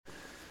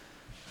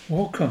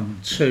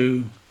Welcome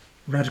to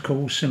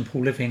Radical Simple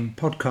Living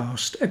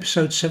Podcast,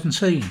 episode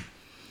 17.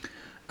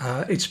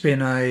 It's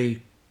been a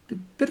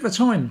bit of a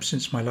time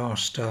since my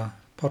last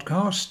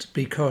podcast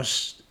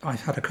because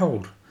I've had a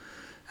cold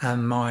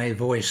and my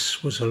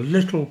voice was a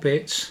little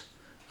bit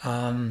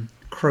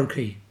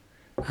croaky,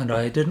 and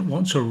I didn't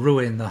want to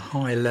ruin the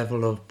high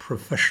level of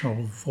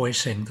professional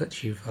voicing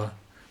that you've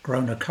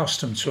grown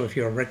accustomed to if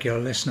you're a regular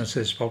listener to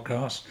this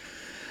podcast.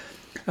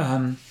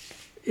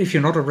 If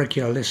you're not a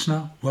regular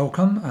listener,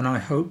 welcome, and I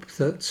hope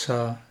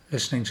that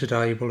listening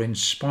today will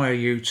inspire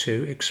you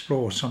to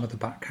explore some of the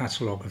back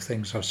catalogue of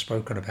things I've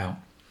spoken about.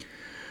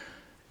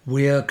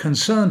 We're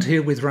concerned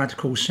here with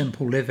radical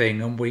simple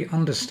living, and we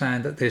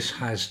understand that this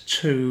has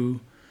two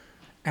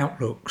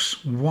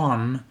outlooks.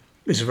 One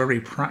is a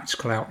very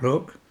practical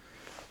outlook,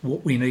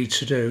 what we need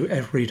to do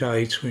every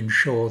day to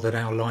ensure that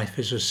our life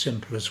is as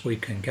simple as we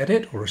can get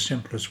it, or as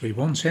simple as we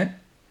want it.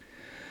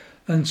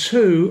 And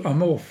two, a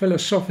more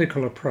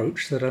philosophical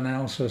approach that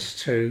allows us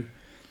to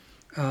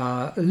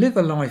live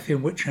a life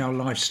in which our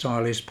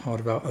lifestyle is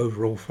part of our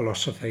overall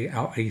philosophy,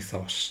 our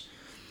ethos.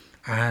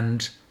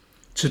 And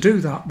to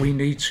do that, we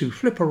need to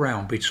flip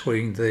around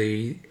between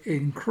the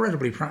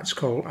incredibly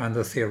practical and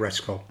the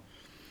theoretical.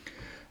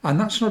 And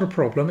that's not a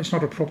problem. It's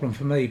not a problem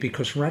for me,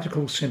 because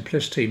radical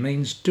simplicity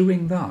means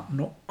doing that,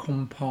 not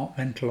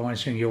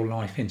compartmentalising your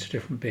life into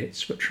different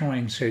bits, but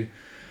trying to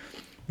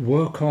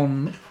work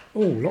on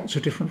lots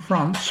of different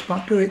fronts,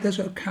 but do it. There's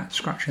a cat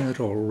scratching the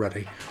door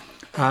already.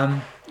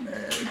 I'm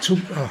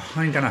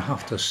going to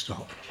have to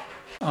stop.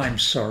 I'm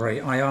sorry.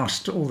 I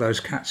asked all those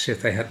cats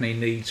if they had any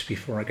needs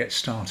before I get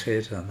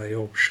started, and they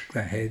all shook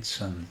their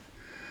heads. And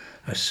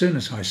as soon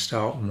as I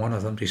start and one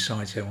of them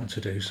decides they want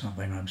to do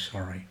something, I'm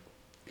sorry.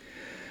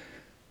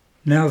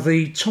 Now,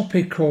 the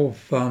topic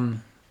of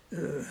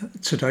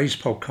today's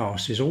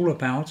podcast is all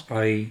about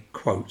a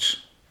quote.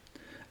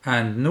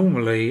 And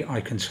normally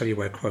I can tell you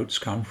where quotes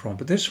come from,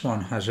 but this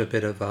one has a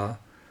bit of a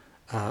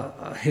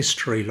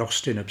history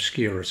lost in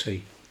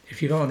obscurity.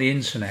 If you go on the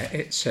internet,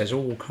 it says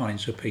all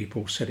kinds of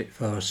people said it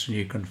first, and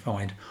you can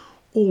find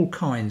all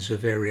kinds of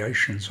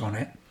variations on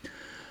it.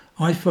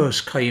 I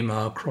first came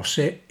across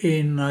it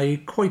in a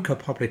Quaker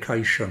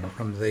publication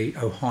from the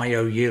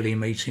Ohio Yearly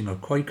Meeting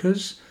of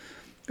Quakers,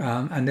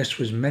 and this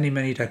was many,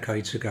 many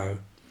decades ago.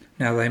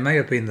 Now, they may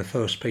have been the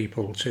first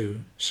people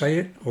to say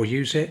it or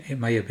use it. It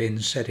may have been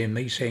said in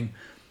meeting.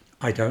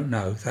 I don't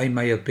know. They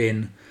may have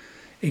been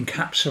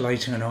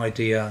encapsulating an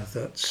idea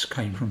that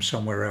came from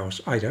somewhere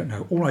else. I don't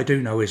know. All I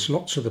do know is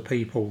lots of the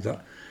people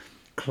that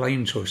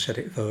claim to have said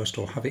it first,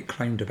 or have it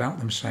claimed about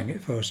them saying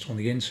it first on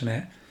the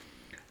internet,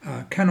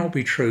 cannot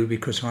be true,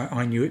 because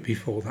I knew it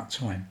before that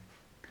time.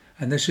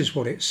 And this is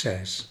what it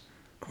says,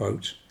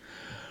 quote,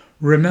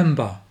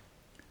 "Remember,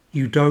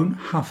 you don't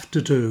have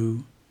to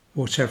do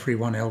what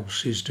everyone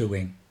else is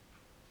doing."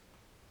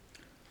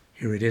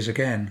 Here it is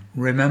again.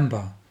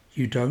 Remember,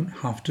 you don't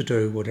have to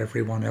do what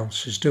everyone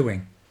else is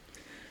doing.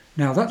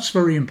 Now, that's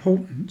very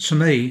important. To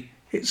me,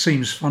 it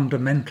seems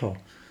fundamental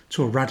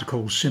to a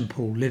radical,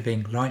 simple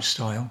living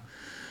lifestyle,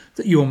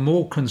 that you're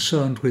more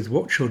concerned with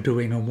what you're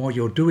doing and why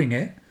you're doing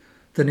it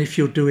than if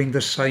you're doing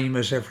the same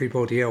as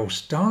everybody else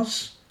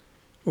does,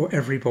 or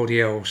everybody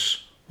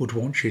else would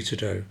want you to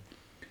do.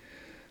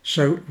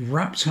 So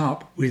wrapped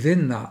up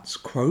within that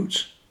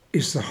quote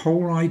is the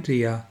whole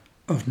idea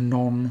of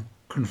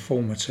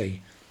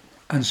nonconformity.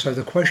 And so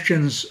the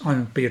questions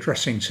I'll be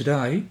addressing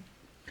today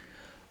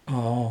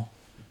are: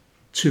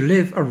 to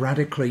live a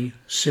radically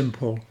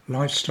simple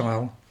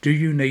lifestyle, do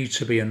you need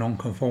to be a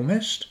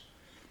nonconformist?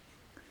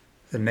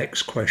 The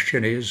next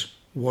question is,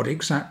 what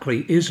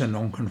exactly is a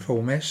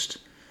nonconformist?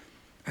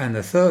 And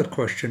the third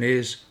question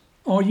is,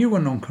 are you a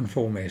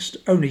nonconformist?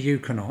 Only you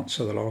can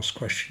answer the last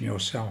question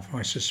yourself,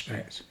 I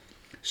suspect.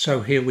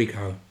 So here we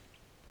go.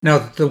 Now,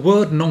 the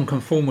word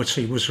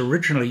nonconformity was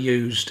originally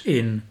used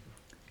in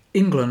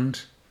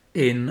England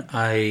in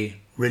a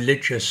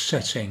religious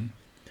setting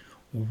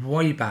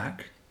way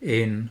back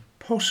in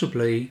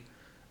possibly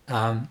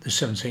the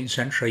 17th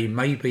century,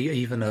 maybe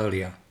even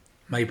earlier,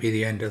 maybe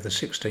the end of the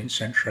 16th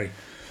century.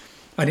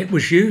 And it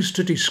was used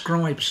to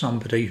describe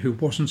somebody who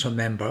wasn't a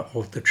member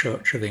of the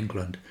Church of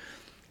England.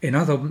 In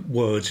other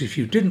words, if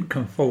you didn't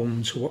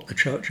conform to what the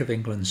Church of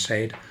England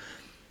said,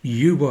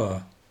 you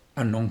were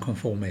a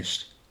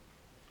nonconformist.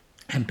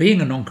 And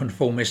being a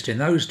nonconformist in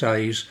those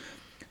days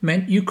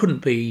meant you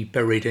couldn't be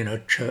buried in a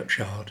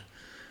churchyard.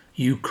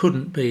 You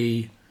couldn't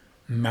be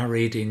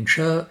married in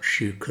church.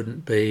 You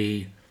couldn't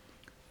be,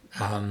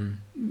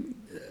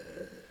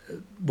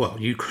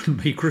 you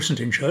couldn't be christened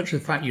in church. The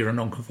fact you're a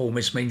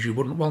nonconformist means you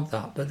wouldn't want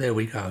that, but there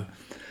we go.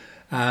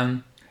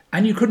 And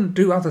you couldn't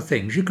do other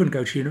things. You couldn't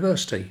go to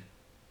university.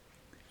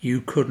 You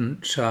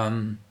couldn't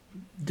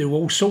do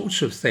all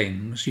sorts of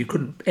things. You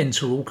couldn't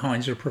enter all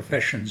kinds of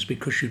professions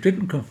because you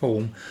didn't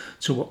conform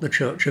to what the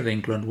Church of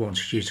England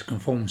wanted you to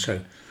conform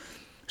to.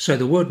 So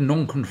the word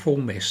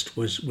nonconformist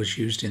was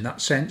used in that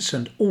sense,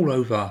 and all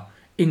over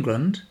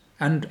England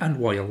and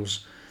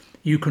Wales,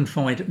 you can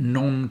find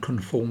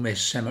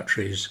nonconformist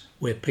cemeteries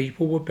where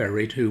people were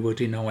buried who were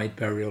denied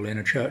burial in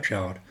a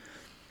churchyard.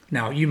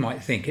 Now, you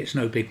might think it's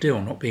no big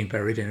deal not being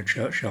buried in a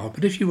churchyard,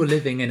 but if you were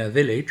living in a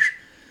village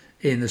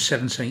in the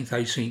 17th,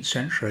 18th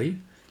century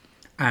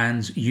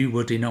and you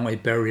were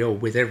denied burial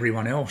with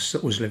everyone else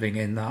that was living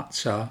in that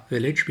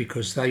village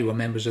because they were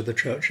members of the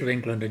Church of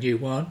England and you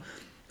weren't,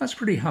 that's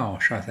pretty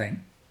harsh, I think.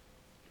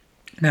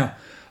 Now,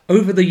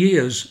 over the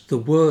years, the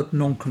word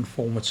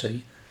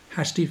nonconformity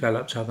has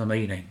developed other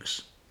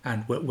meanings,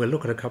 and we'll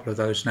look at a couple of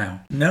those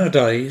now.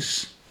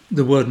 Nowadays,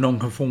 the word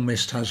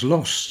nonconformist has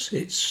lost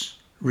its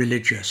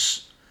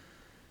religious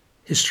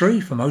history,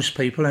 for most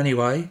people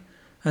anyway,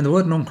 and the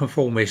word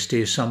nonconformist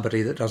is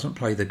somebody that doesn't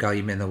play the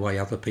game in the way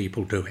other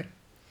people do it.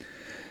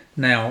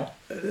 Now,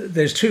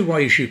 there's two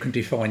ways you can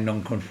define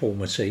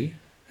nonconformity.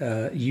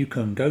 You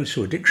can go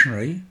to a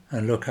dictionary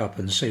and look up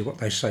and see what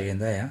they say in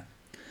there,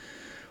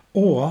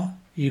 or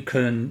you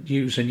can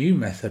use a new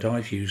method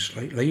I've used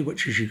lately,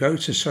 which is you go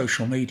to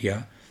social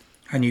media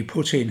and you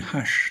put in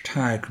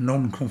hashtag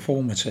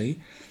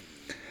nonconformity,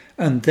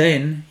 and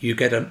then you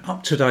get an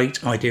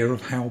up-to-date idea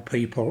of how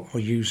people are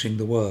using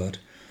the word.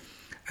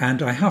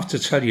 And I have to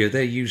tell you,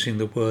 they're using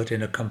the word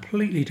in a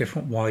completely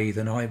different way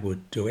than I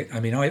would do it. I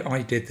mean,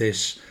 I did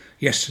this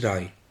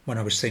yesterday when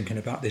I was thinking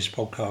about this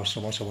podcast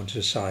and what I wanted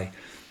to say.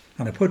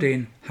 And I put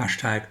in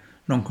hashtag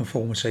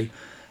nonconformity,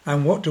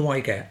 and what do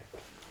I get?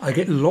 I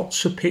get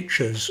lots of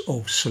pictures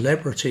of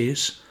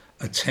celebrities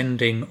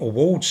attending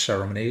award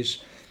ceremonies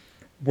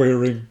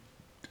wearing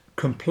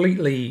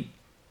completely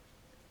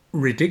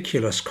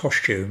ridiculous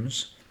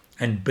costumes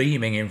and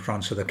beaming in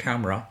front of the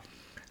camera,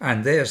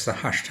 and there's the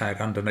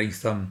hashtag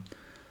underneath them,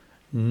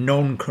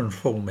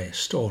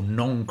 nonconformist or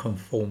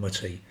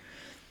nonconformity.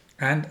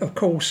 And of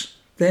course,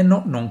 they're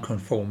not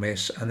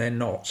nonconformists and they're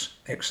not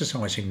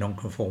exercising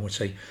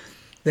nonconformity.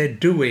 They're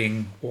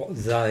doing what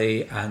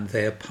they and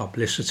their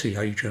publicity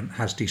agent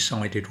has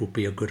decided would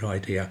be a good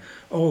idea.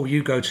 Oh,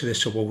 you go to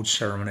this awards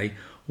ceremony,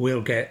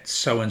 we'll get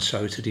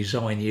so-and-so to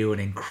design you an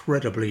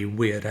incredibly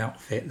weird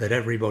outfit that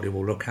everybody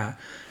will look at.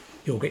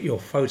 You'll get your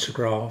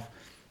photograph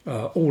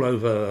all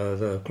over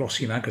the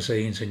glossy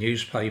magazines and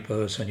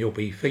newspapers, and you'll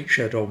be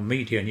featured on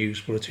media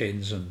news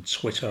bulletins, and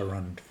Twitter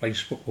and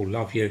Facebook will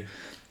love you,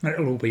 and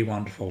it'll all be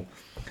wonderful.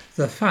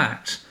 The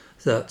fact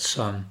that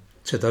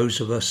to those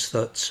of us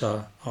that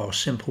are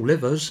simple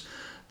livers,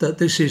 that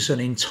this is an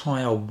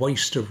entire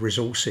waste of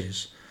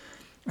resources.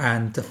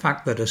 And the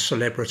fact that a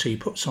celebrity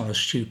puts on a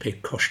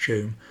stupid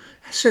costume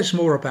says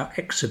more about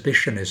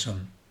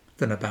exhibitionism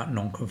than about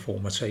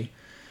nonconformity.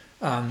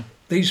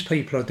 These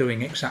people are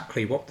doing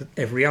exactly what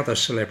every other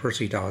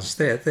celebrity does.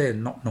 They're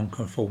not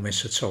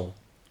nonconformists at all.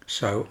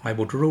 So I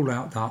would rule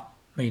out that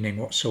meaning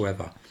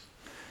whatsoever.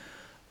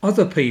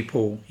 Other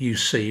people you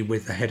see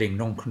with the heading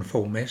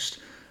nonconformist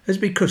is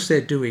because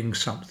they're doing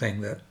something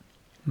that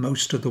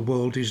most of the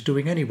world is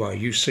doing anyway.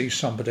 You see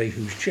somebody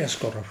who's just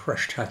got a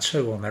fresh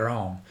tattoo on their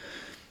arm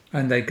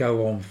and they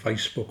go on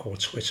Facebook or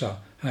Twitter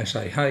and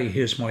say, hey,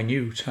 here's my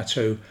new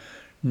tattoo,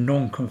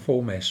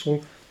 nonconformist.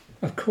 Well,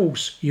 of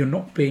course, you're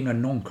not being a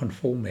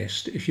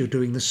nonconformist if you're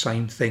doing the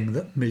same thing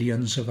that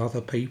millions of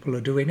other people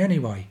are doing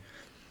anyway.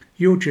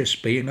 You're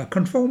just being a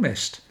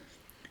conformist.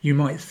 You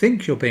might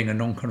think you're being a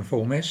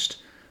nonconformist,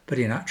 but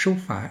in actual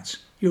fact,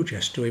 you're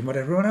just doing what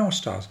everyone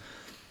else does.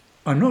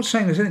 I'm not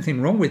saying there's anything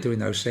wrong with doing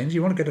those things.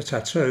 You want to get a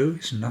tattoo,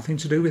 it's nothing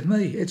to do with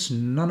me. It's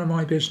none of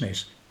my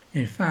business.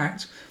 In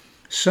fact,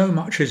 so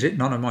much is it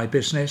none of my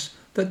business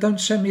that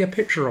don't send me a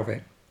picture of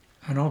it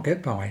and I'll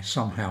get by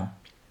somehow.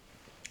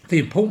 The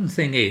important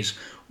thing is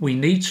we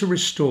need to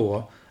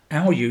restore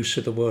our use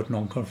of the word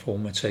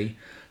nonconformity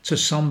to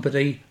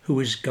somebody who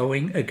is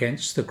going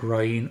against the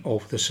grain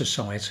of the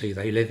society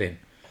they live in.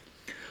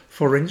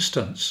 For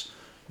instance,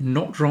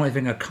 not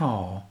driving a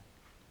car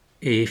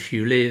if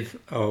you live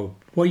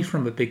away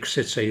from a big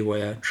city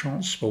where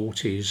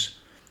transport is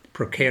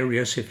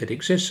precarious, if it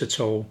exists at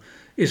all,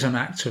 is an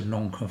act of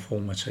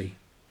nonconformity.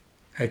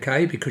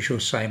 Okay, because you're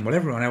saying, well,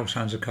 everyone else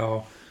owns a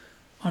car,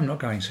 I'm not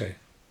going to.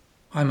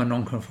 I'm a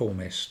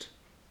nonconformist.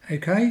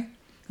 Okay?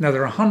 Now,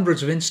 there are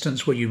hundreds of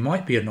instances where you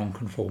might be a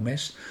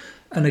nonconformist,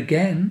 and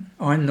again,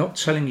 I'm not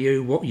telling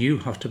you what you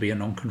have to be a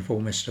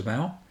nonconformist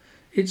about.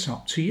 It's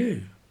up to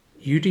you.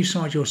 You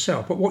decide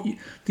yourself. But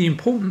the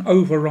important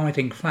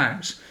overriding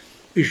fact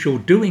is you're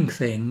doing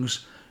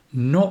things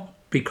not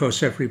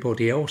because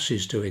everybody else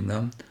is doing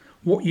them.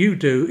 What you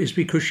do is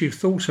because you've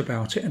thought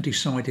about it and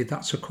decided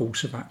that's a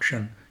course of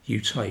action you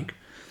take.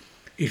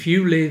 If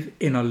you live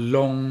in a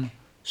long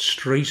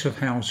street of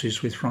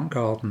houses with front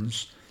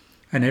gardens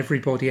and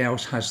everybody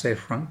else has their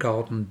front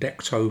garden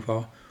decked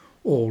over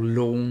or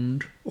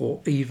lawned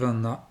or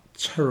even that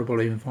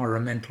terrible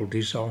environmental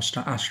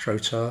disaster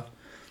AstroTurf,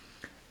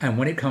 and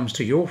when it comes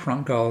to your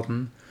front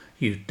garden,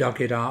 you've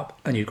dug it up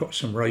and you've got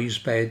some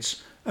raised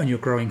beds and you're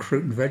growing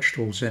fruit and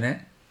vegetables in it,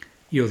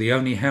 you're the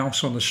only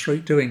house on the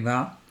street doing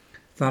that,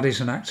 that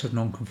is an act of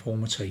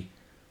nonconformity.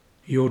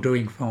 You're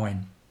doing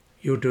fine.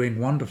 You're doing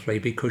wonderfully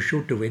because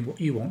you're doing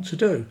what you want to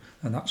do.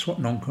 And that's what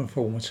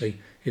nonconformity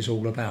is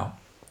all about.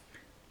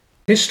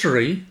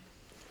 History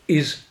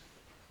is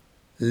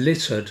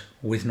littered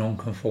with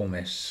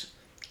nonconformists.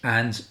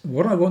 And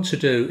what I want to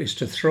do is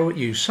to throw at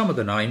you some of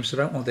the names. I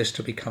don't want this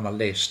to become a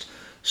list.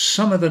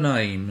 Some of the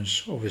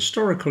names of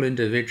historical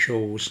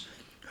individuals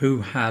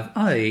who have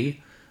A,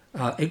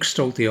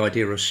 extolled the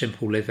idea of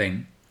simple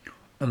living,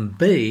 and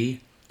B,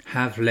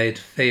 have led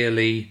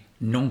fairly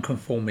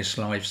nonconformist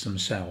lives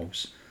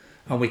themselves.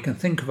 And we can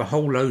think of a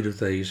whole load of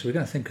these. We're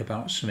going to think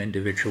about some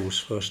individuals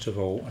first of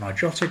all. And I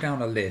jotted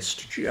down a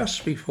list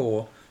just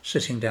before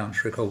sitting down to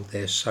record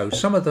this. So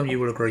some of them you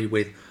will agree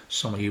with,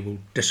 some of you will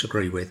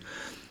disagree with.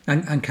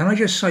 And can I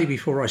just say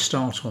before I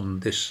start on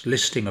this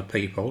listing of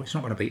people, it's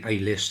not going to be a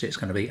list, it's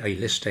going to be a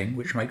listing,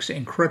 which makes it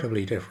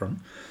incredibly different.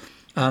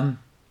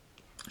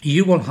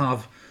 You will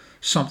have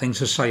something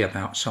to say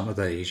about some of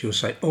these. You'll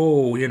say,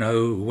 oh,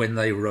 when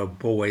they were a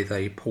boy,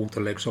 they pulled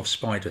the legs off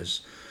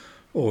spiders.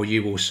 Or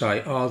you will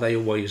say, oh, they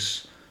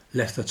always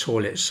left the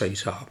toilet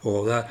seat up.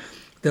 Or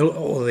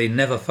they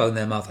never phoned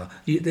their mother.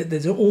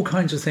 There's all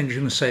kinds of things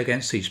you can say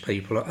against these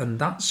people, and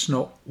that's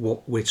not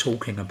what we're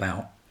talking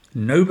about.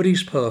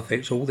 Nobody's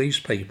perfect. All these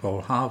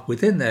people have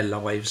within their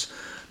lives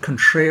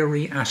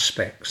contrary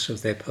aspects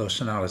of their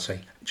personality,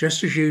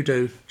 just as you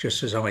do,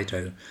 just as I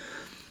do.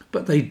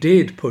 But they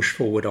did push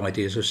forward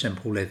ideas of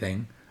simple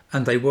living,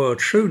 and they were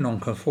true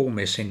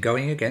nonconformists in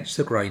going against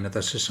the grain of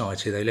the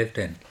society they lived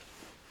in.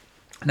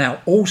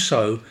 Now,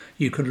 also,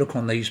 you can look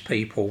on these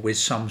people with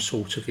some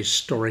sort of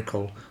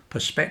historical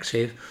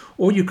perspective,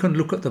 or you can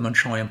look at them and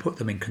try and put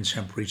them in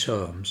contemporary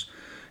terms.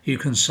 You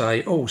can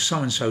say, oh,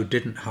 so-and-so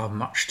didn't have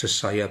much to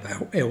say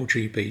about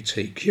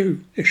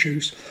LGBTQ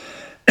issues,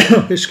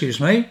 excuse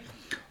me.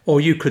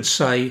 Or you could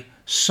say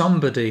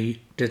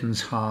somebody didn't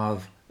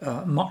have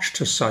much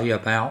to say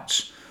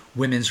about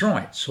women's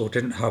rights, or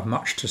didn't have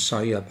much to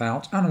say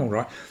about animal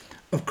rights.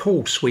 Of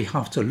course, we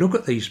have to look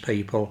at these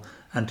people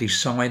and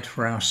decide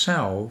for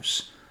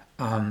ourselves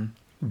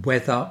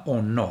whether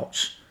or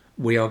not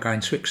we are going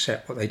to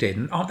accept what they did.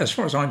 And as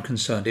far as I'm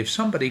concerned, if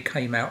somebody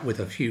came out with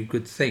a few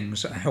good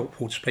things that are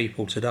helpful to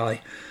people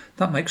today,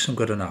 that makes them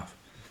good enough.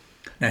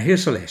 Now,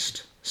 here's a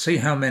list. See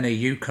how many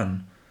you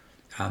can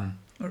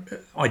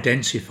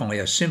identify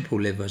as simple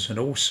livers, and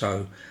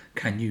also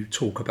can you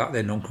talk about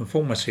their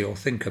nonconformity or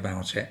think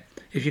about it.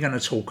 If you're going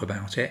to talk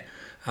about it,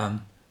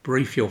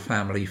 brief your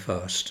family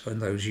first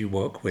and those you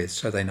work with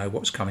so they know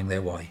what's coming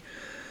their way.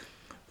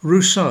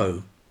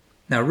 Rousseau.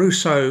 Now,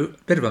 Rousseau,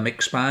 a bit of a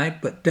mixed bag,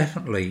 but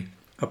definitely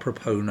a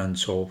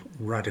proponent of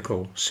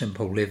radical,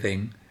 simple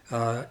living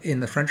in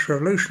the French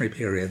Revolutionary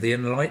period, the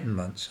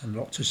Enlightenment, and a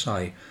lot to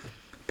say.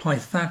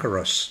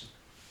 Pythagoras.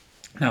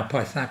 Now,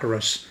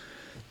 Pythagoras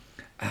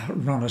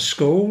ran a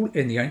school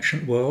in the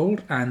ancient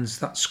world, and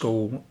that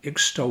school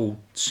extolled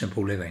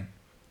simple living,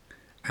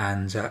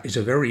 and is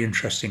a very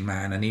interesting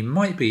man, and he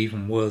might be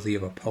even worthy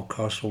of a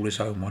podcast all his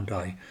own one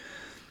day.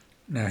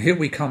 Now, here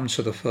we come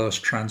to the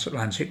first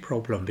transatlantic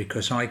problem,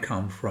 because I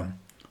come from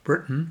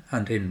Britain,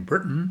 and in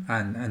Britain,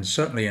 and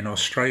certainly in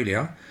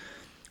Australia,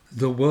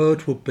 the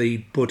word would be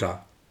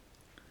Buddha,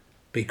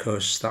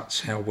 because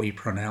that's how we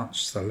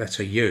pronounce the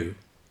letter U.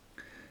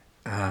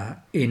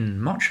 In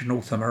much of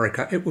North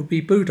America, it would be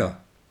Buddha,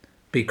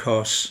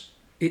 because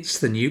it's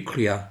the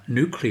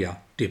nuclear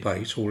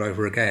debate all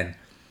over again.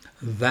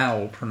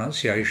 Vowel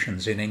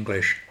pronunciations in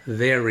English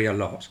vary a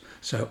lot.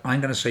 So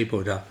I'm going to say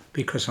Buddha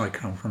because I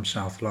come from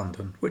South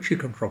London, which you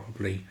can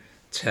probably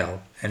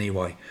tell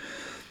anyway.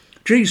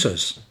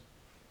 Jesus.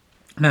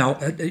 Now,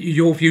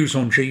 your views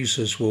on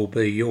Jesus will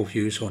be your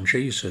views on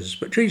Jesus,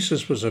 but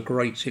Jesus was a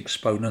great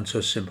exponent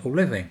of simple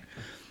living.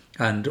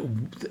 And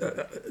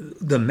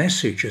the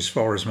message, as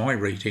far as my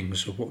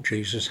readings of what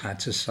Jesus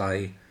had to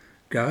say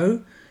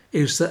go,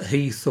 is that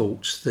he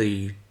thought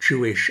the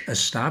Jewish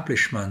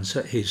establishment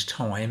at his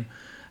time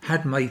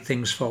had made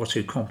things far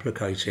too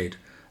complicated.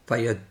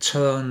 They had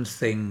turned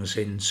things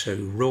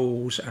into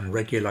rules and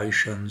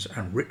regulations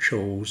and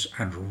rituals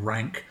and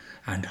rank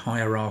and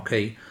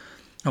hierarchy.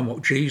 And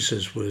what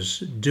Jesus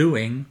was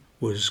doing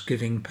was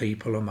giving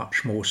people a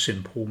much more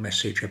simple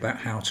message about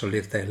how to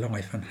live their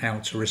life and how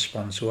to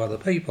respond to other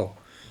people.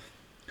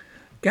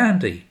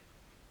 Gandhi.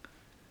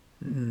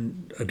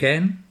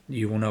 Again,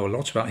 you will know a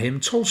lot about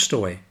him.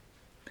 Tolstoy.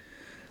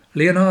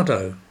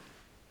 Leonardo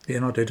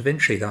da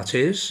Vinci, that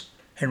is.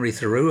 Henry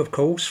Thoreau, of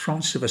course.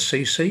 Francis of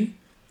Assisi.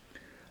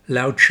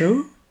 Lao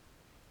Tzu.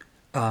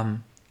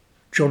 John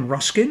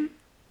Ruskin.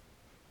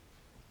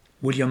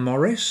 William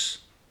Morris.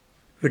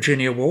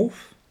 Virginia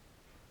Woolf.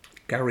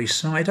 Gary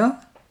Snyder.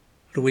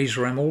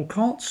 Louisa M.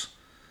 Alcott.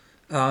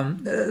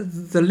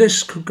 The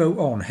list could go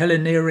on.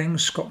 Helen Nearing,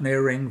 Scott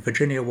Nearing,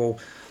 Virginia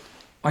Woolf.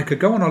 I could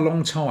go on a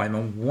long time,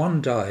 and one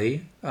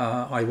day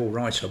I will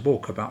write a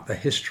book about the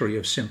history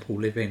of simple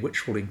living,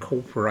 which will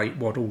incorporate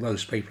what all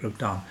those people have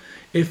done.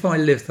 If I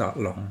live that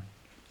long,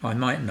 I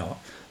might not,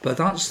 but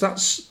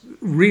that's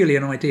really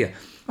an idea.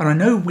 And I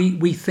know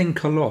we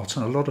think a lot,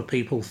 and a lot of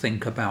people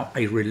think about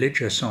a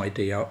religious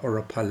idea or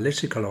a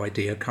political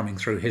idea coming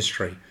through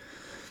history.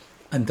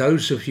 And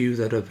those of you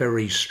that are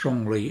very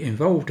strongly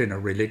involved in a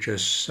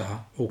religious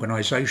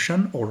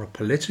organisation or a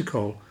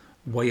political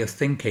way of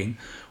thinking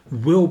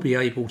will be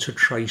able to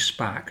trace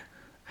back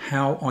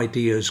how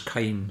ideas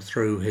came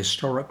through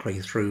historically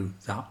through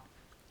that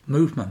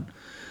movement.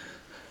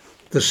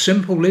 The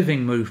simple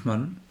living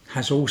movement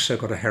has also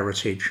got a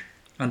heritage,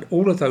 and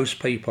all of those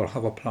people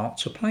have a part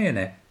to play in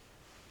it.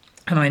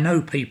 And I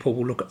know people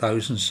will look at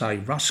those and say,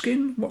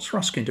 Ruskin? What's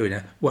Ruskin doing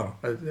there? Well,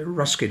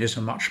 Ruskin is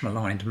a much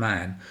maligned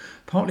man,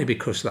 partly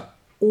because that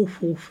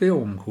awful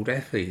film called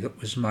Effie that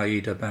was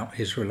made about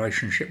his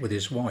relationship with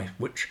his wife,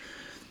 which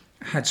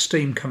had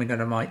steam coming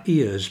out of my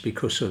ears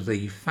because of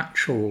the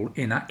factual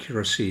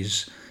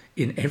inaccuracies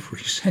in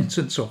every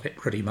sentence of it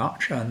pretty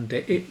much, and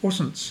it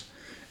wasn't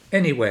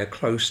anywhere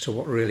close to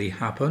what really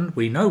happened.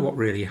 We know what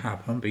really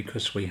happened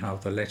because we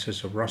have the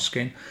letters of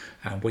Ruskin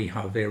and we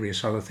have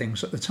various other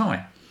things at the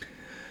time.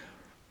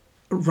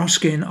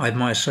 Ruskin I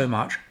admire so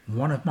much.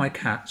 One of my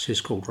cats is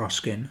called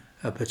Ruskin,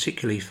 a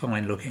particularly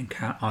fine looking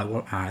cat, I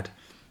will add,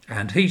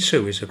 and he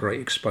too is a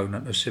great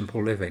exponent of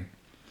simple living.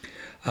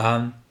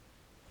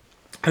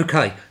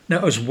 Okay,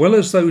 now as well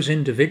as those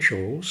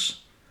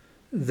individuals,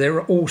 there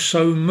are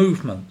also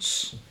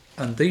movements,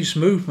 and these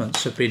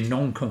movements have been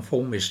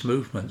nonconformist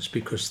movements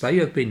because they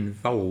have been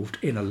involved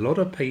in a lot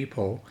of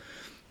people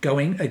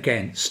going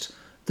against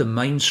the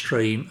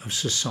mainstream of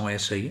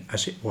society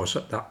as it was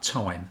at that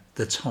time,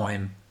 the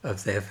time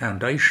of their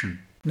foundation.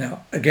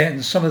 Now,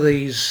 again, some of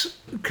these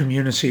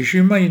communities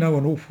you may know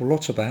an awful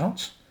lot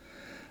about,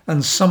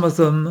 and some of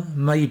them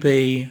may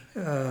be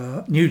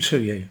new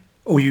to you,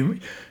 or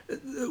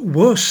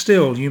worse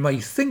still, you may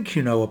think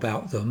you know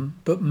about them,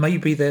 but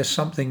maybe there's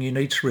something you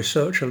need to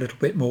research a little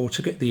bit more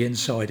to get the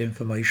inside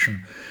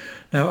information.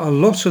 Now, a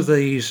lot of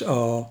these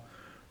are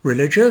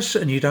religious,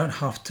 and you don't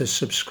have to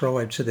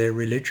subscribe to their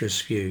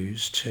religious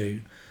views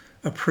to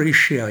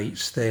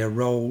appreciate their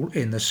role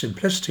in the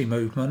simplicity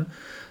movement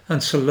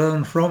and to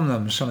learn from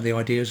them some of the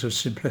ideas of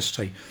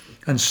simplicity.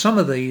 And some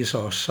of these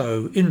are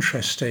so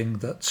interesting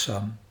that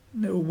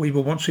we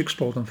will want to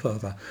explore them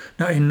further.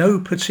 Now, in no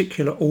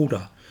particular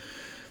order,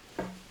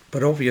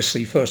 but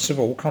obviously, first of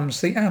all,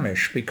 comes the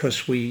Amish,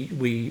 because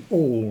we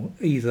all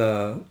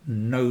either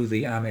know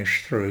the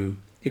Amish through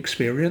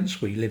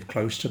experience. We live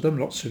close to them.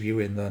 Lots of you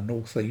in the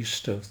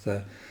northeast of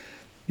the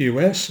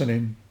US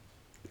and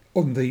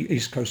on the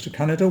east coast of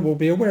Canada will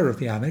be aware of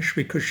the Amish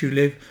because you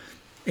live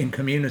in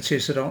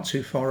communities that aren't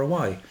too far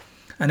away.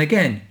 And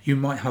again, you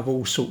might have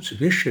all sorts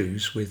of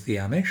issues with the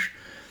Amish,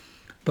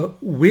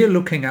 but we're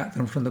looking at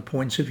them from the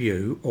point of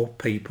view of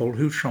people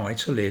who try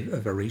to live a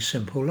very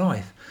simple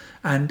life.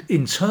 And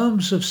in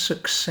terms of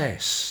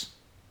success,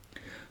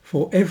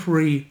 for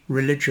every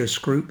religious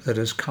group that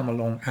has come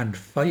along and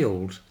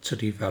failed to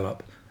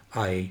develop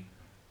a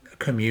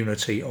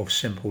community of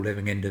simple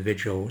living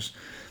individuals,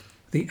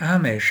 the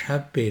Amish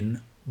have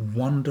been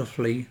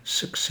wonderfully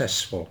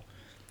successful.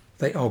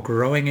 They are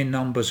growing in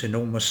numbers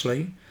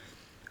enormously.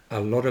 A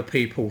lot of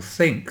people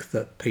think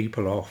that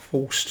people are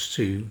forced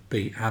to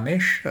be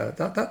Amish.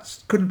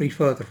 That couldn't be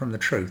further from the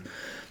truth.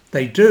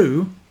 They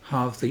do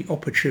have the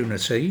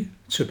opportunity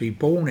to be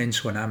born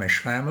into an Amish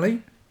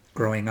family,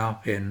 growing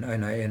up in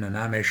an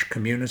Amish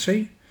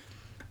community,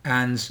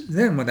 and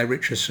then when they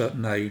reach a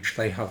certain age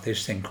they have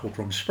this thing called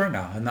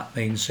Rumspringa, and that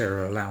means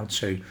they're allowed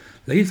to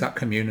leave that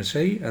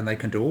community and they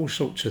can do all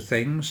sorts of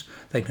things.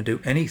 They can do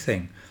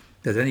anything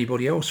that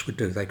anybody else would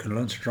do. They can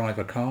learn to drive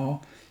a car,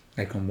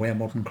 they can wear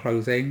modern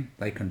clothing,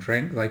 they can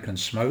drink, they can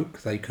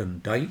smoke, they can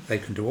date, they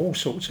can do all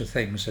sorts of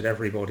things that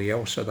everybody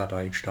else at that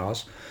age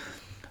does.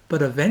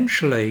 But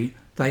eventually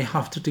they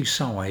have to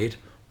decide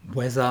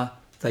whether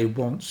they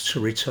want to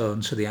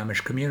return to the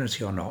Amish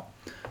community or not.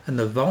 And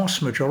the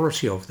vast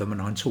majority of them,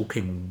 and I'm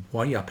talking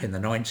way up in the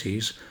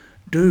 90s,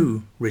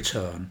 do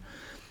return.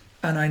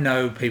 And I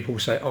know people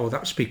say, oh,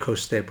 that's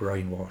because they're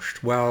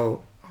brainwashed.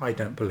 Well, I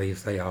don't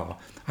believe they are.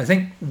 I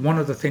think one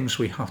of the things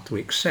we have to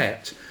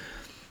accept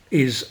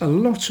is a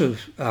lot of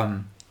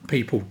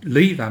people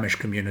leave Amish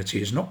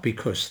communities not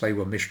because they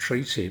were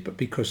mistreated, but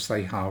because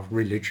they have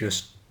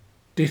religious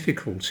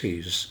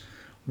difficulties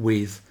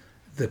with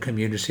the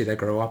community they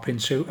grow up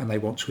into, and they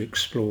want to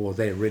explore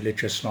their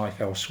religious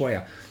life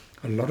elsewhere.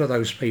 A lot of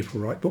those people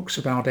write books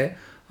about it,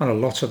 and a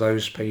lot of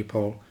those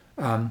people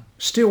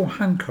still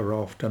hanker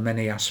after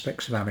many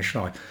aspects of Amish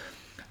life.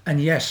 And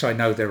yes, I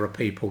know there are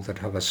people that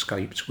have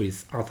escaped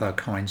with other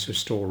kinds of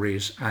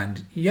stories,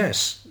 and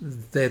yes,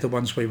 they're the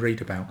ones we read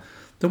about.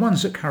 The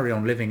ones that carry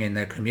on living in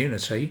their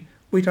community,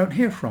 we don't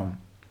hear from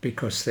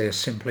because they're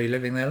simply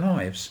living their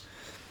lives.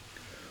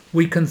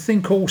 We can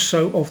think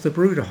also of the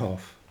Bruderhof.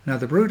 Now,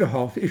 the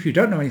Bruderhof, if you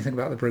don't know anything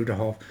about the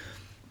Bruderhof,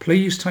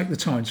 please take the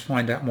time to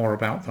find out more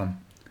about them.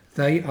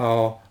 They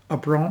are a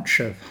branch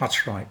of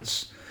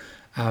Hutterites,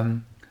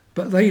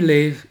 but they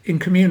live in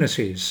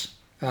communities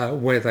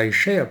where they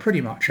share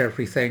pretty much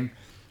everything,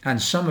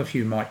 and some of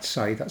you might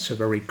say that's a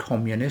very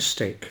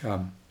communistic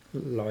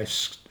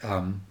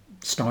lifestyle.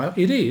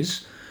 It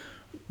is,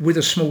 with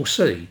a small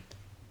c.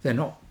 They're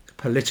not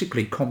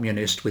politically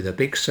communist with a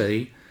big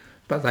C,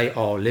 but they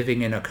are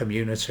living in a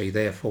community.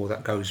 Therefore,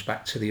 that goes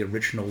back to the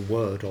original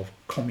word of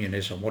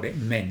communism, what it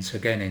meant,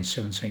 again, in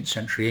 17th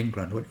century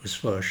England, when it was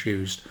first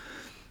used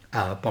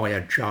by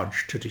a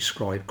judge to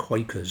describe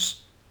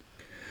Quakers.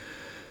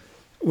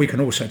 We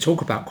can also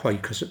talk about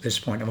Quakers at this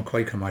point. I'm a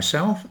Quaker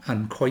myself,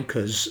 and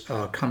Quakers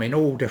come in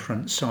all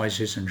different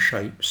sizes and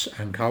shapes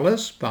and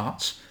colours,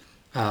 but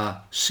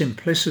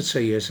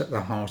simplicity is at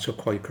the heart of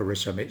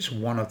Quakerism. It's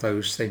one of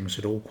those things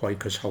that all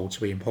Quakers hold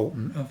to be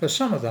important, and for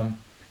some of them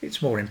it's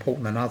more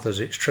important than others,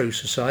 it's true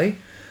to say.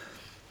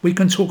 We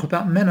can talk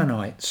about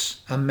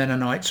Mennonites, and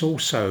Mennonites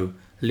also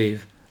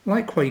live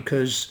like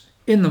Quakers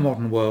in the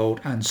modern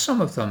world, and some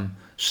of them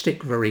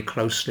stick very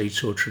closely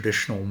to a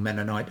traditional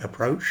Mennonite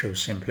approach of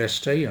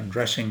simplicity and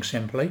dressing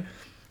simply,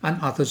 and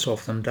others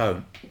of them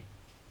don't.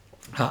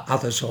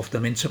 Others of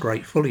them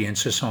integrate fully in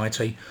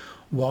society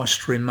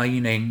whilst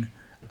remaining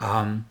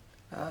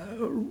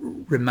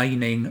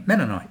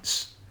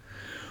Mennonites.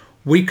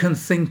 We can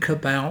think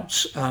about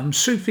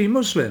Sufi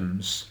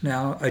Muslims.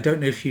 Now, I don't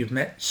know if you've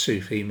met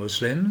Sufi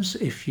Muslims.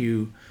 If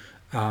you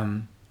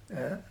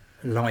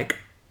like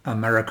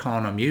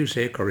Americana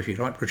music, or if you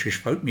like British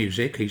folk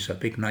music, he's a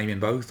big name in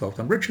both of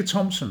them. Richard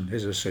Thompson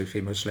is a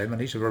Sufi Muslim,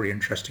 and he's a very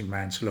interesting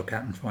man to look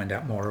at and find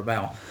out more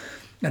about.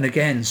 And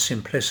again,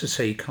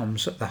 simplicity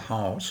comes at the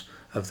heart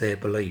of their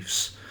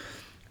beliefs.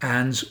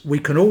 And we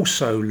can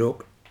also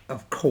look,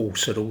 of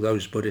course, at all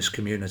those Buddhist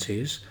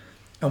communities,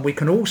 and we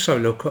can also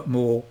look at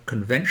more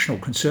conventional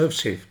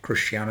conservative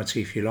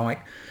Christianity, if you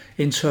like,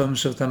 in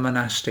terms of the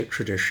monastic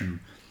tradition,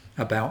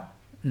 about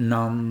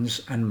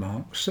nuns and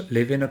monks that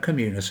live in a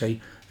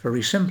community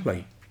very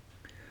simply.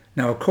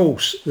 Now, of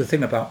course, the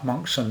thing about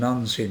monks and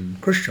nuns, in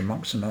Christian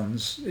monks and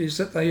nuns, is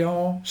that they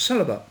are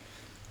celibate,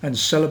 and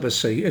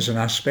celibacy is an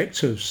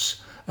aspect of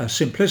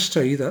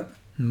simplicity that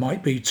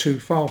might be too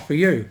far for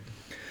you.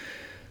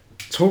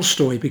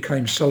 Tolstoy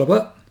became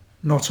celibate,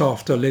 not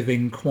after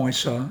living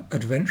quite an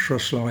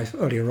adventurous life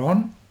earlier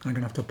on. I'm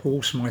going to have to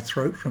pause my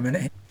throat for a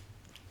minute.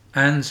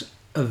 And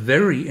a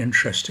very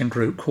interesting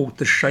group called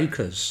the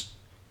Shakers,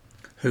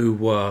 who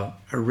were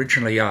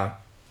originally a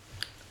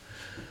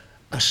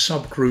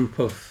subgroup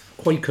of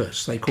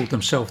Quakers. They called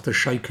themselves the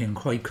Shaking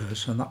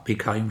Quakers, and that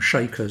became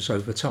Shakers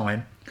over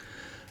time.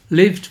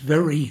 Lived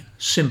very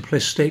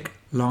simplistic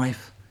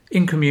life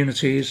in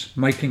communities,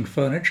 making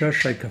furniture.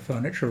 Shaker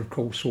furniture, of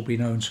course, will be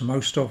known to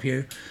most of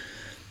you.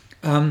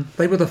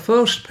 They were the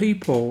first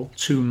people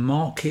to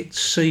market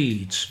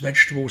seeds,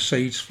 vegetable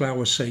seeds,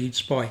 flower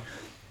seeds, by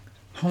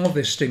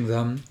harvesting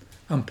them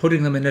and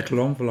putting them in little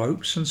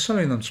envelopes and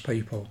selling them to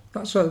people.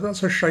 That's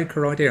a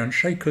Shaker idea, and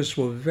Shakers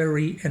were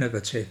very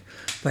innovative.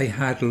 They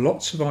had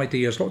lots of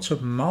ideas, lots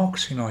of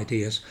marketing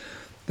ideas.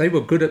 They were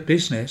good at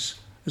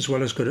business as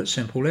well as good at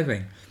simple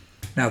living.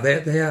 Now,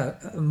 their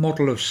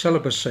model of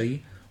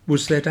celibacy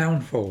was their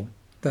downfall.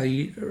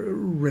 They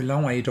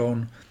relied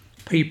on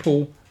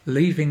people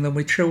leaving them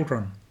with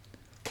children.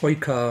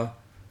 Quaker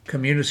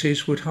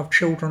communities would have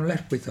children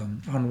left with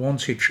them,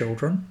 unwanted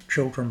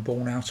children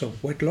born out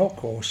of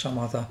wedlock or some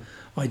other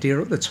idea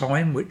at the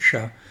time, which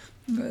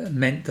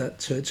meant that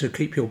to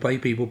keep your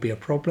baby would be a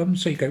problem.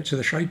 So you go to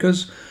the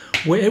Shakers,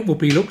 where it will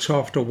be looked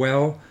after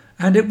well,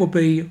 and it will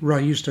be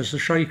raised as a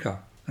Shaker.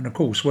 And of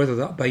course, whether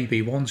that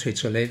baby wanted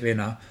to live in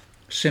a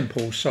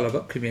simple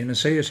celibate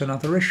community is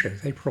another issue.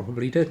 They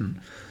probably didn't.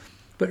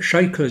 But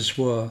Shakers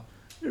were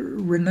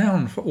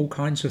renowned for all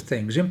kinds of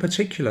things, in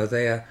particular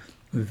their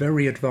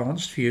very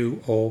advanced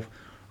view of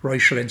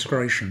racial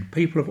integration.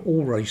 People of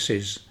all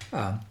races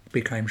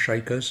became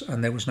Shakers,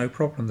 and there was no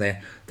problem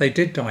there. They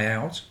did die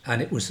out,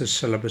 and it was the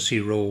celibacy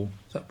rule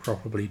that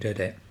probably did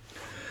it.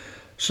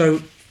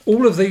 So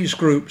all of these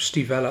groups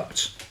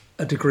developed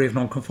a degree of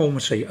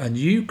nonconformity, and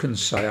you can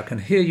say, I can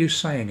hear you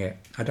saying it,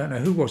 I don't know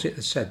who was it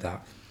that said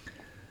that,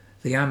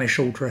 the Amish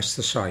all dress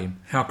the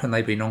same, how can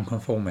they be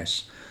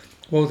nonconformists?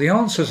 Well, the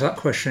answer to that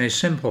question is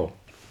simple.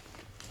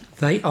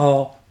 They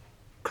are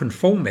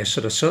conformists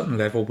at a certain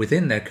level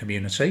within their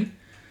community,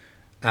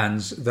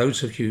 and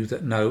those of you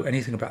that know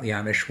anything about the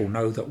Amish will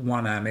know that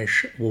one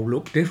Amish will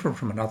look different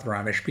from another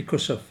Amish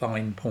because of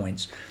fine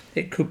points.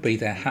 It could be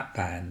their hat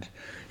band,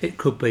 it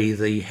could be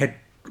the head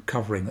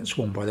covering that's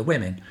worn by the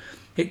women,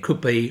 it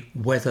could be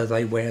whether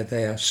they wear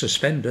their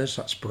suspenders,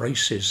 that's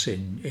braces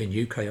in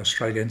UK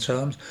Australian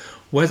terms,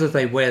 whether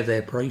they wear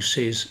their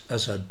braces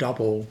as a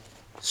double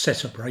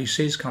set of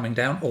braces coming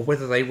down, or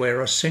whether they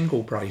wear a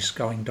single brace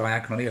going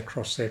diagonally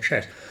across their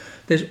chest.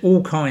 There's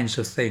all kinds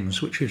of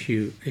things which, if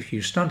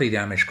you study the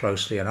Amish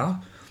closely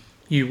enough,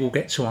 you will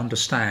get to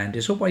understand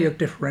is a way of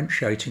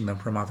differentiating them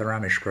from other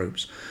Amish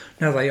groups.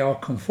 Now, they are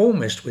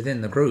conformist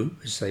within the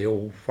group, as they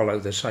all follow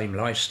the same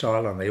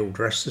lifestyle and they all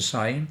dress the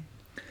same,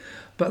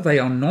 but they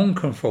are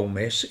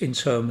non-conformists in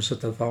terms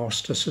of the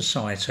vaster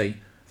society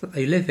that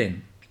they live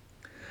in.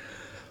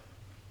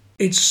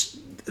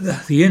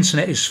 The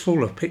internet is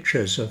full of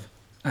pictures of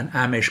an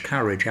Amish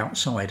carriage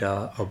outside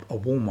a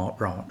Walmart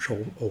branch,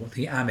 or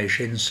the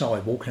Amish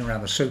inside walking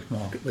around the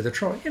supermarket with a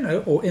trolley,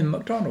 or in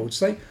McDonald's.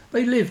 They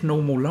live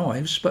normal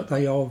lives, but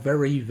they are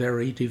very,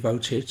 very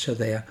devoted to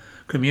their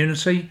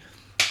community,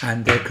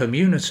 and their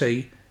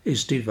community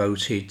is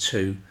devoted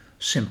to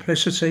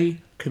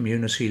simplicity,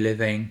 community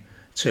living,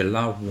 to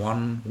love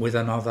one with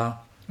another,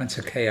 and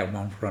to care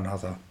one for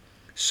another.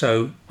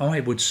 So I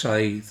would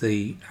say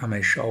the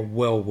Amish are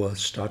well worth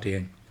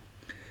studying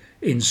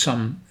in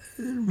some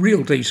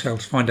real detail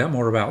to find out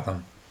more about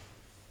them.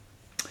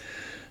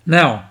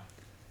 Now,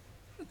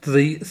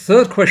 the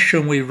third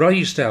question we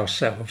raised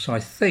ourselves, I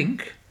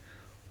think,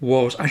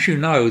 was, as you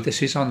know,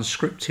 this is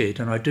unscripted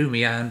and I do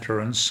meander,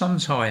 and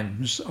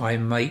sometimes I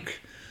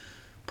make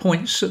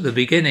points at the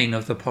beginning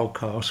of the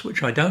podcast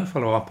which I don't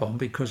follow up on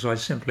because I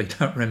simply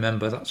don't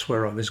remember that's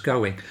where I was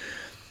going.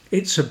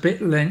 It's a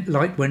bit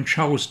like when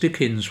Charles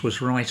Dickens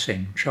was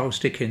writing. Charles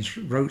Dickens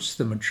wrote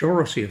the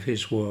majority of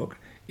his work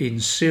in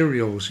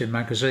serials, in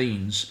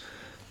magazines,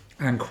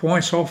 and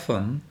quite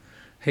often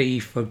he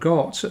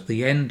forgot at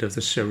the end of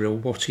the serial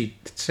what he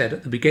said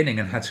at the beginning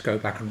and had to go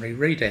back and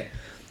reread it.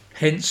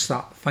 Hence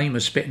that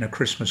famous bit in A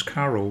Christmas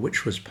Carol,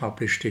 which was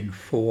published in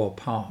 4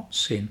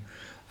 parts in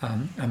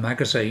a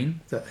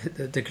magazine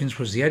that Dickens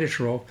was the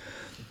editor of.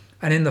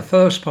 And in the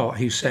first part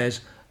he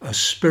says, a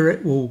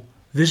spirit will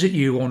visit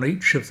you on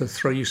each of the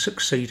 3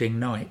 succeeding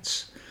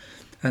nights.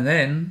 And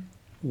then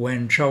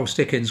when Charles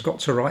Dickens got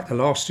to write the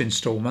last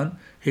instalment,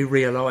 he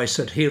realised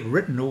that he had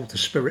written all the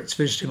spirits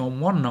visiting on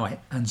one night,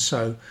 and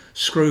so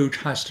Scrooge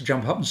has to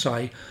jump up and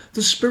say,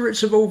 the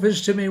spirits have all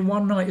visited me in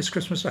one night, it's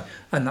Christmas Day,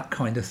 and that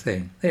kind of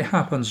thing. It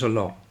happens a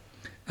lot.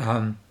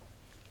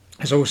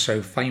 There's also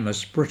a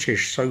famous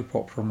British soap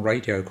opera on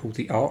radio called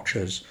The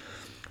Archers,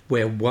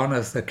 where one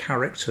of the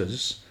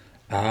characters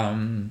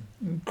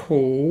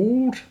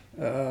called...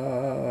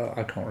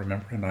 I can't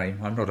remember her name,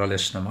 I'm not a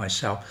listener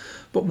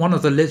myself, but one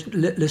of the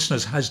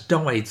listeners has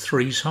died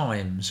 3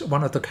 times.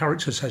 One of the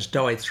characters has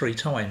died 3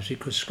 times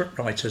because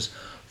scriptwriters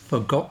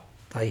forgot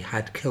they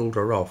had killed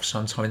her off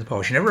sometime in the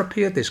past. She never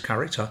appeared, this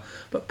character,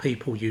 but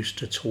people used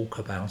to talk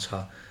about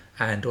her,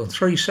 and on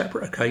 3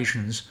 separate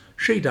occasions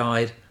she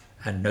died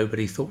and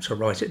nobody thought to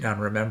write it down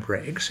and remember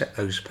it except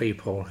those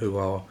people who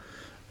are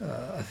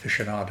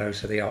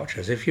aficionados of The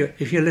Archers. If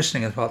you're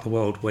listening in a part of the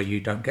world where you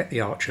don't get The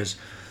Archers,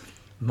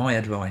 my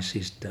advice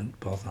is don't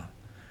bother.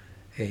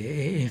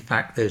 In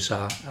fact, there's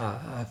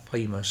a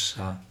famous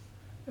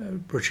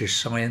British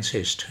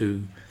scientist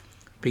who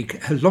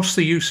lost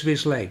the use of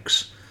his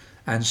legs,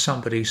 and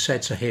somebody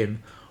said to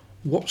him,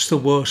 what's the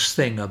worst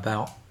thing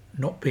about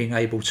not being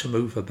able to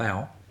move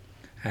about?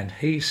 And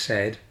he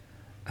said,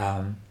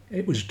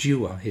 it was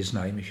Dewar, his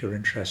name, if you're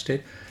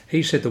interested.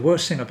 He said the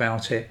worst thing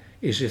about it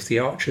is if the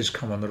Archers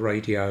come on the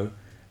radio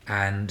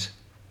and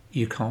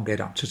you can't get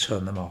up to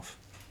turn them off.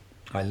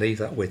 I leave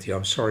that with you.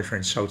 I'm sorry for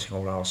insulting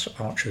all our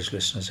Archers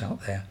listeners out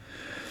there.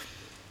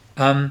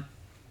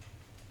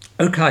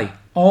 Okay,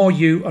 are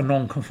you a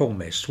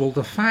nonconformist? Well,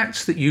 the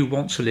fact that you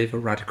want to live a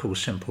radical,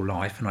 simple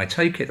life, and I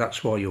take it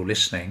that's why you're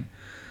listening,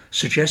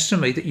 suggests to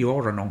me that you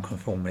are a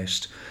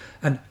nonconformist.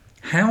 And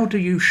how do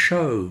you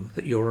show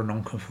that you're a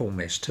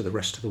nonconformist to the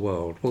rest of the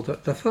world? Well,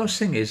 the first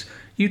thing is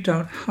you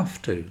don't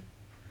have to.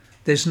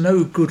 There's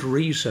no good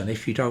reason,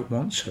 if you don't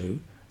want to,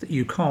 that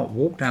you can't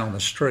walk down the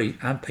street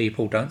and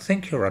people don't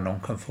think you're a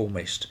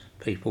nonconformist.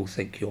 People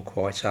think you're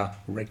quite a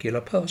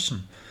regular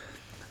person.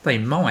 They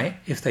might,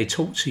 if they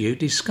talk to you,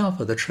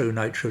 discover the true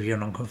nature of your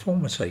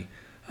nonconformity,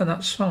 and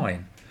that's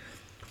fine.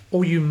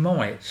 Or you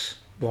might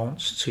want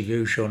to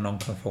use your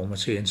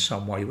nonconformity in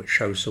some way which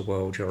shows the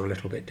world you're a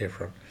little bit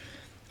different.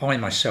 I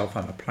myself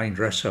am a plain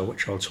dresser,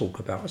 which I'll talk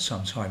about at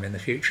some time in the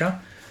future,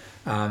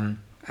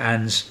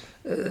 and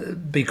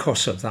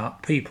because of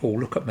that, people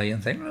look at me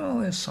and think,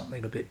 oh, there's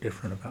something a bit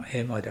different about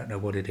him. I don't know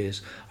what it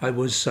is. I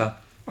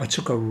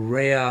took a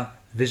rare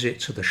visit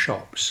to the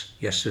shops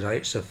yesterday.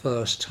 It's the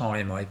first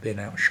time I've been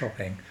out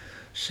shopping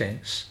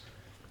since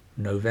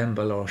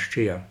November last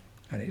year,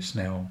 and it's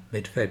now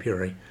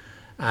mid-February.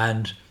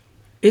 And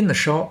in the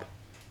shop,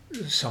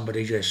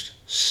 somebody just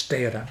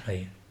stared at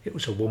me. It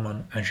was a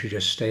woman, and she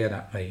just stared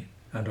at me.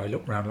 And I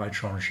looked round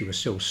later on, and she was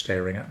still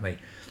staring at me.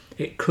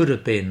 It could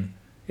have been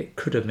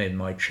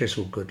my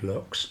chiseled good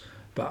looks,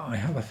 but I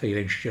have a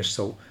feeling she just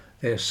thought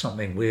there's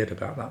something weird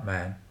about that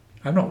man.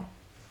 I'm not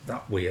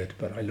that weird,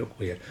 but I look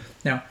weird.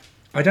 Now,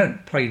 I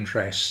don't plain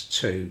dress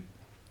to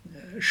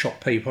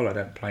shock people. I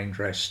don't plain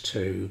dress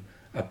to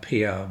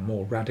appear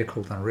more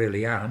radical than I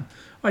really am.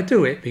 I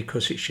do it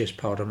because it's just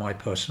part of my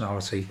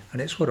personality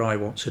and it's what I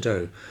want to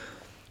do.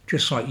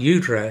 Just like you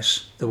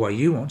dress the way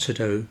you want to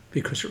do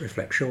because it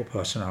reflects your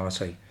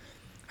personality.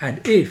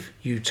 And if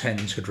you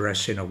tend to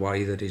dress in a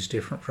way that is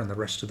different from the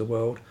rest of the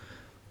world,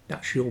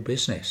 that's your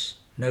business.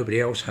 Nobody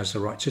else has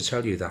the right to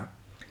tell you that.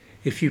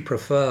 If you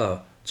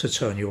prefer to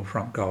turn your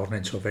front garden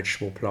into a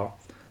vegetable plot,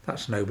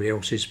 that's nobody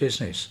else's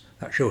business.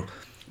 That's your.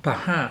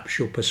 Perhaps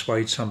you'll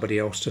persuade somebody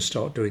else to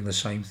start doing the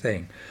same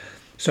thing.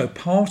 So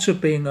part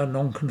of being a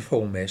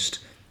nonconformist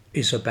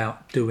is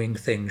about doing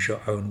things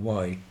your own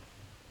way.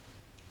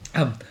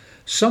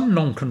 Some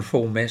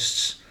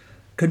nonconformists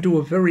can do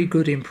a very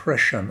good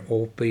impression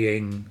of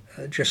being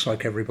just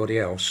like everybody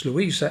else.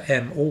 Louisa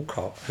M.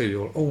 Alcott, who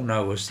you'll all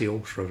know as the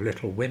author of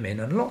Little Women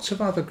and lots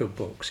of other good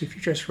books. If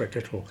you just read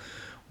Little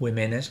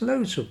women. There's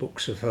loads of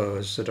books of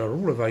hers that are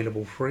all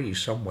available free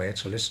somewhere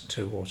to listen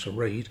to or to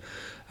read,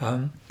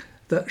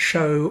 that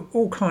show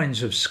all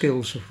kinds of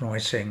skills of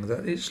writing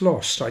that it's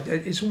lost.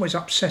 It's always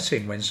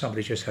upsetting when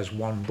somebody just has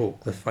one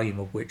book, the fame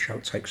of which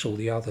outtakes all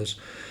the others.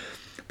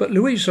 But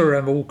Louisa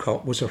M.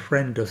 Alcott was a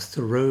friend of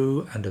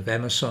Thoreau and of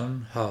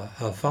Emerson.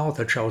 Her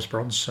father, Charles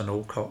Bronson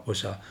Alcott,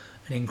 was an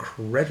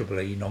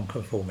incredibly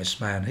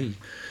nonconformist man.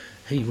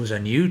 He was a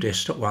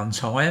nudist at one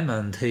time,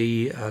 and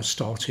he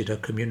started a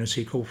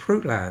community called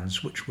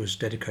Fruitlands, which was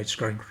dedicated to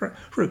growing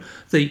fruit.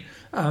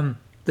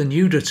 The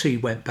nudity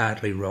went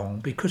badly wrong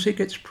because it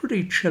gets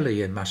pretty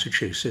chilly in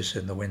Massachusetts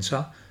in the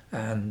winter,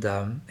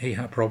 and he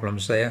had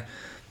problems there.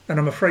 And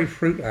I'm afraid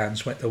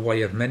Fruitlands went the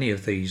way of many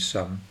of these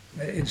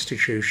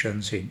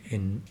institutions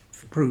in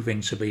proving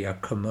to be a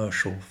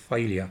commercial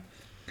failure.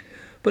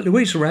 But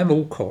Louisa M.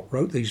 Alcott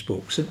wrote these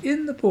books, and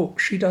in the book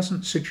she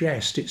doesn't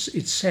suggest,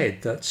 it's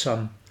said that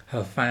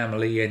her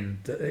family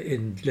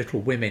in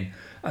Little Women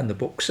and the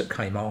books that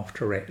came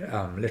after it,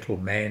 Little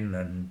Men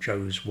and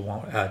Joe's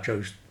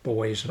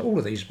Boys and all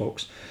of these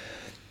books,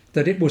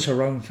 that it was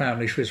her own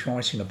family she was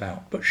writing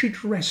about. But she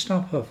dressed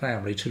up her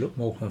family to look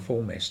more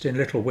conformist. In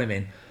Little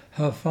Women,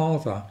 her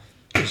father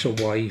is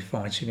away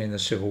fighting in the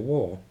Civil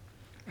War,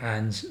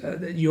 and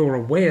you're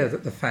aware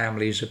that the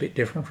family is a bit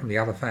different from the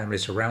other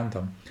families around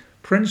them,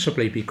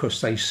 principally because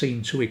they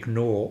seem to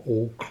ignore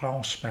all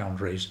class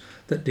boundaries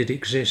that did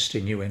exist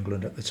in New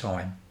England at the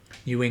time.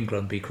 New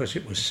England, because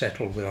it was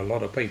settled with a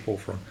lot of people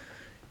from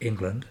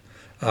England,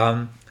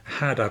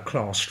 had a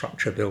class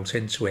structure built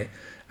into it.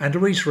 And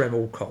Louisa M.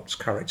 Alcott's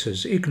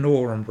characters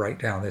ignore and break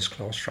down this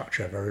class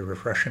structure very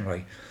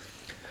refreshingly.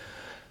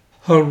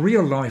 Her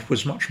real life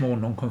was much more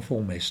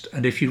nonconformist,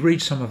 and if you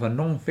read some of her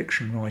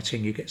non-fiction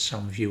writing, you get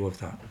some view of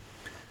that.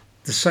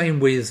 The same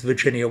with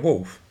Virginia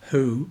Woolf,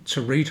 who,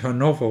 to read her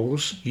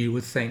novels, you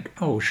would think,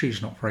 oh,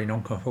 she's not very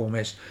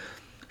nonconformist.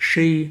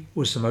 She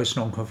was the most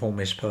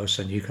nonconformist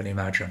person you can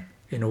imagine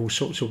in all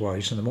sorts of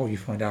ways, and the more you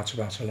find out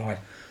about her life,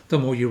 the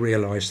more you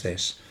realise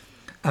this.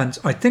 And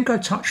I think I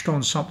touched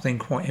on something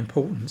quite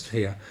important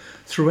here.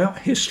 Throughout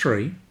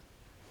history,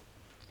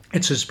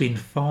 it has been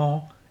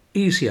far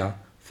easier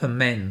for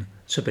men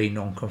to be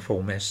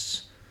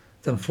nonconformists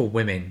than for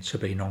women to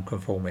be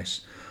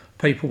nonconformists.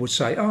 People would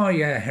say, oh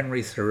yeah,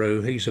 Henry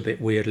Thoreau, he's a bit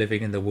weird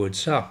living in the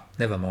woods.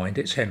 Never mind,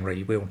 it's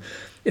Henry.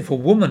 If a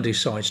woman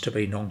decides to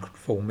be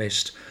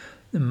nonconformist,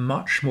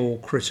 much more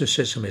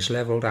criticism is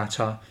levelled at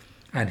her,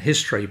 and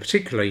history,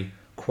 particularly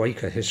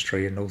Quaker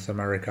history in North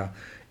America,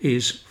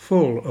 is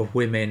full of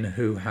women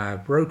who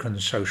have broken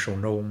social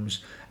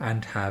norms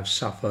and have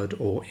suffered,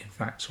 or in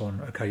fact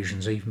on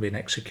occasions even been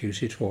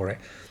executed for it.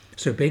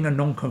 So being a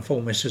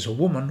nonconformist as a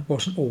woman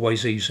wasn't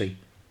always easy.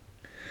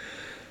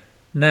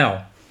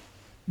 Now,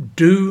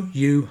 do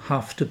you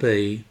have to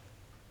be,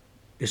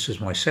 this is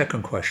my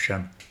second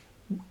question,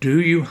 do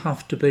you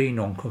have to be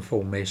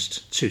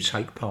nonconformist to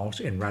take part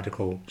in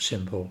radical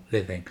simple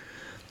living?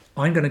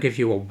 I'm going to give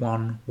you a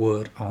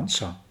one-word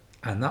answer,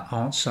 and that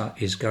answer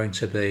is going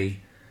to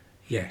be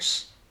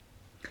yes.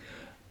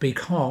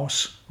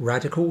 Because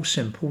radical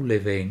simple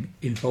living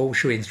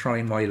involves you in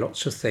throwing away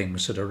lots of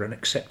things that are an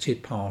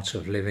accepted part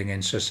of living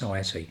in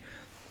society.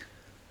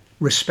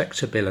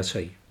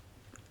 Respectability.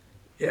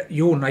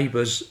 Your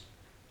neighbours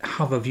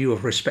have a view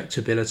of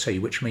respectability,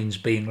 which means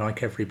being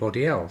like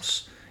everybody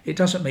else. It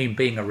doesn't mean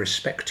being a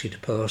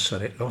respected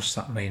person. It lost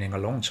that meaning a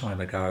long time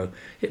ago.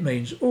 It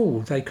means,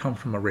 oh, they come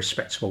from a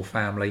respectable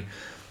family.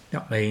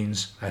 That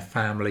means a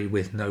family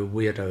with no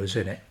weirdos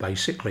in it,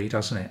 basically,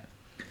 doesn't it?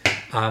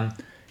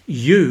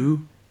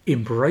 You,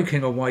 in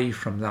breaking away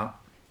from that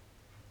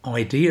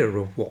idea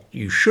of what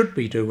you should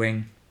be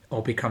doing,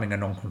 are becoming a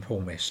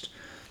nonconformist.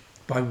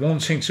 By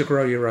wanting to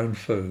grow your own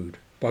food,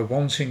 by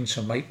wanting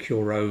to make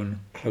your own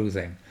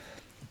clothing,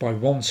 by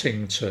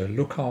wanting to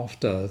look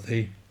after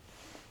the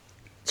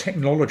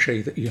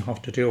technology that you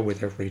have to deal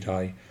with every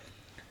day.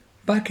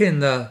 Back in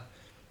the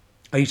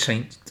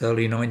 18th,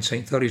 early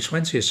 19th, early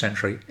 20th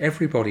century,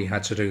 everybody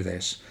had to do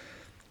this.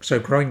 So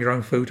growing your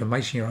own food and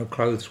making your own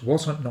clothes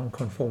wasn't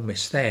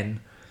nonconformist then,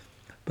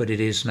 but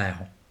it is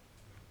now.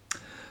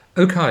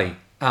 Okay,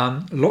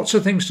 lots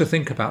of things to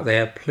think about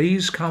there.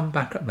 Please come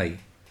back at me.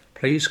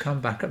 Please come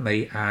back at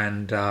me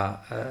and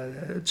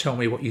tell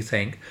me what you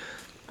think.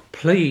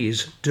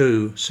 Please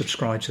do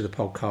subscribe to the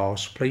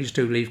podcast. Please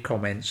do leave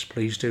comments.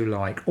 Please do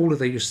like. All of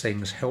these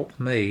things help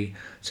me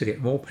to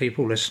get more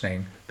people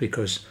listening,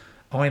 because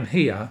I'm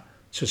here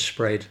to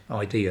spread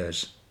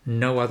ideas.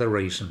 No other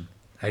reason.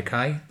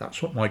 Okay?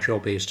 That's what my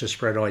job is, to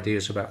spread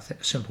ideas about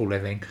simple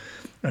living.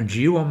 And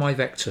you are my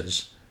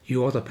vectors.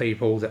 You are the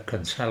people that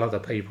can tell other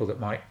people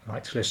that might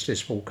like to listen to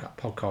this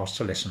podcast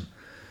to listen.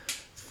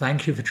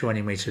 Thank you for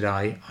joining me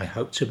today. I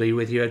hope to be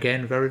with you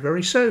again very,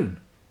 very soon.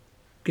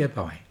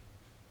 Goodbye.